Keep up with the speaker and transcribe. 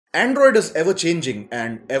Android is ever changing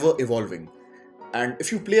and ever evolving, and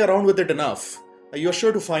if you play around with it enough, you're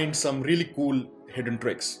sure to find some really cool hidden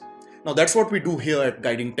tricks. Now that's what we do here at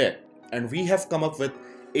Guiding Tech, and we have come up with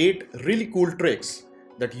 8 really cool tricks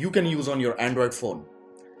that you can use on your Android phone.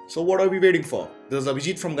 So what are we waiting for? This is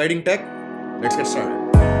Abhijit from Guiding Tech. Let's get started.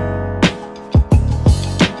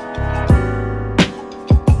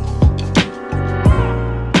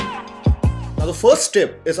 Now the first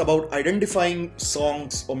tip is about identifying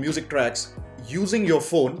songs or music tracks using your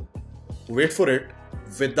phone, wait for it,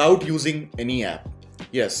 without using any app.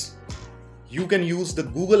 Yes, you can use the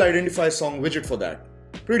Google Identify Song widget for that.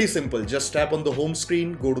 Pretty simple, just tap on the home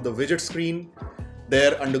screen, go to the widget screen.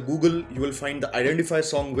 There under Google, you will find the Identify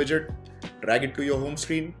Song widget, drag it to your home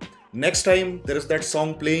screen. Next time there is that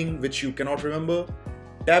song playing which you cannot remember,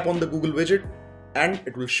 tap on the Google widget and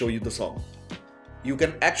it will show you the song. You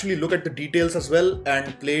can actually look at the details as well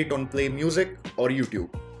and play it on Play Music or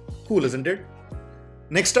YouTube. Cool, isn't it?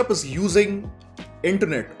 Next up is using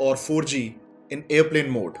internet or 4G in airplane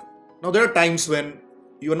mode. Now there are times when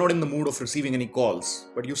you are not in the mood of receiving any calls,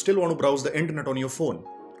 but you still want to browse the internet on your phone.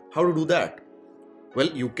 How to do that?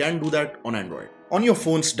 Well, you can do that on Android. On your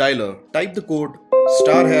phone's dialer, type the code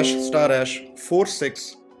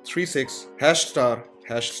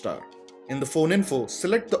 *#4636#*#*. In the phone info,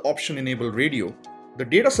 select the option Enable Radio. The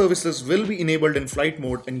data services will be enabled in flight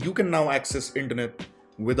mode and you can now access internet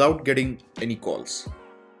without getting any calls.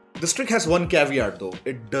 This trick has one caveat though,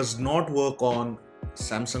 it does not work on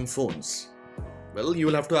Samsung phones. Well, you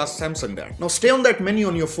will have to ask Samsung that. Now stay on that menu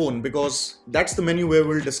on your phone because that's the menu where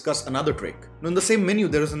we'll discuss another trick. Now in the same menu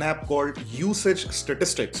there is an app called Usage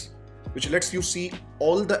Statistics which lets you see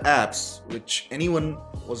all the apps which anyone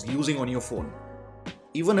was using on your phone.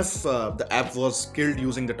 Even if the app was killed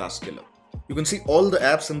using the task killer. You can see all the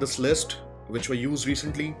apps in this list which were used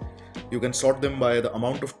recently. You can sort them by the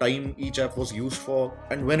amount of time each app was used for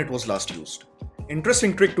and when it was last used.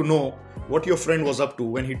 Interesting trick to know what your friend was up to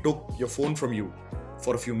when he took your phone from you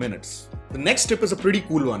for a few minutes. The next tip is a pretty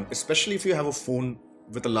cool one, especially if you have a phone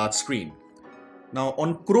with a large screen. Now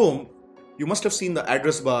on Chrome, you must have seen the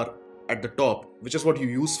address bar at the top, which is what you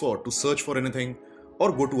use to search for anything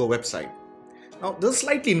or go to a website. Now this is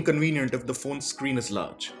slightly inconvenient if the phone's screen is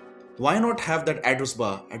large. Why not have that address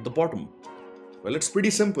bar at the bottom? Well, it's pretty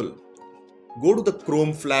simple. Go to the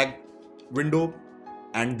Chrome flag window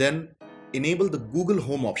and then enable the Google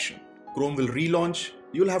Home option. Chrome will relaunch.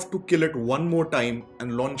 You'll have to kill it one more time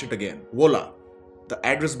and launch it again. Voila! The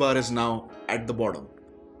address bar is now at the bottom.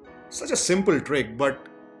 Such a simple trick, but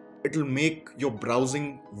it'll make your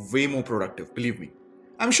browsing way more productive, believe me.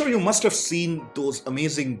 I'm sure you must have seen those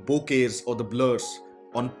amazing bokehs or the blurs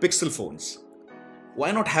on Pixel phones.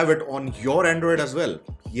 Why not have it on your Android as well?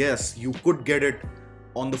 Yes, you could get it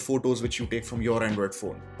on the photos which you take from your Android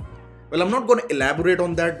phone. Well, I'm not going to elaborate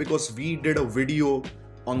on that because we did a video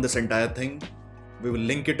on this entire thing. We will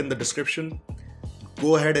link it in the description.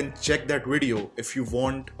 Go ahead and check that video if you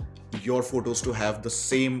want your photos to have the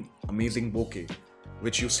same amazing bokeh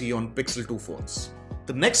which you see on Pixel 2 phones.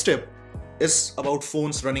 The next tip is about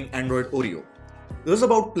phones running Android Oreo. This is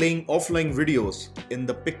about playing offline videos in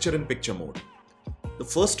the picture-in-picture mode. The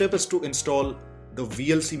first step is to install the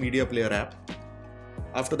VLC Media Player app.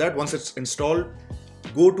 After that, once it's installed,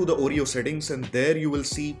 go to the Oreo settings and there you will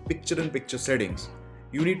see picture-in-picture settings.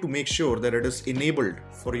 You need to make sure that it is enabled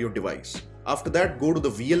for your device. After that, go to the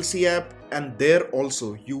VLC app and there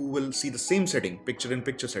also you will see the same setting,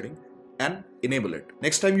 picture-in-picture setting, and enable it.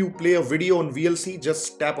 Next time you play a video on VLC,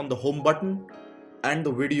 just tap on the home button and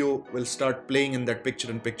the video will start playing in that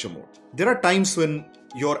picture-in-picture mode. There are times when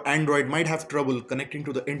your Android might have trouble connecting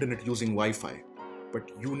to the internet using Wi-Fi,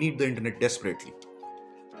 but you need the internet desperately.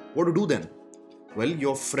 What to do then? Well,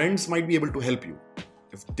 your friends might be able to help you.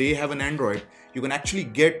 If they have an Android, you can actually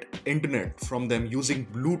get internet from them using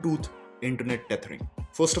Bluetooth internet tethering.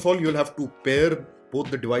 First of all, you'll have to pair both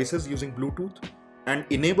the devices using Bluetooth and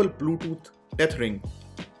enable Bluetooth tethering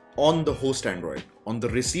on the host Android. On the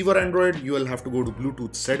receiver Android, you will have to go to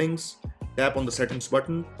Bluetooth settings, tap on the settings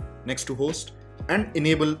button next to host and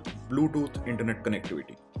enable Bluetooth internet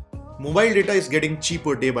connectivity. Mobile data is getting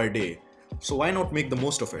cheaper day by day, so why not make the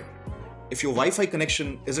most of it? If your Wi-Fi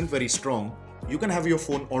connection isn't very strong, you can have your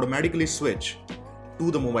phone automatically switch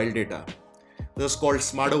to the mobile data. This is called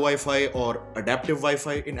Smarter Wi-Fi or Adaptive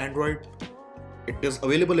Wi-Fi in Android. It is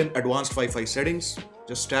available in Advanced Wi-Fi settings.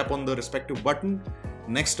 Just tap on the respective button.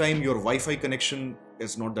 Next time your Wi-Fi connection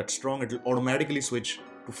is not that strong, it will automatically switch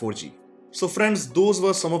to 4G. So friends, those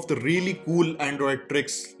were some of the really cool Android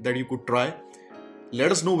tricks that you could try. Let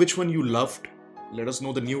us know which one you loved. Let us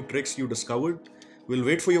know the new tricks you discovered. We'll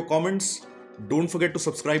wait for your comments. Don't forget to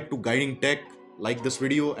subscribe to Guiding Tech, like this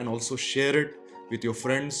video, and also share it with your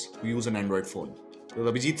friends who use an Android phone. This is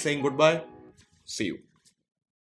Abhijit saying goodbye. See you.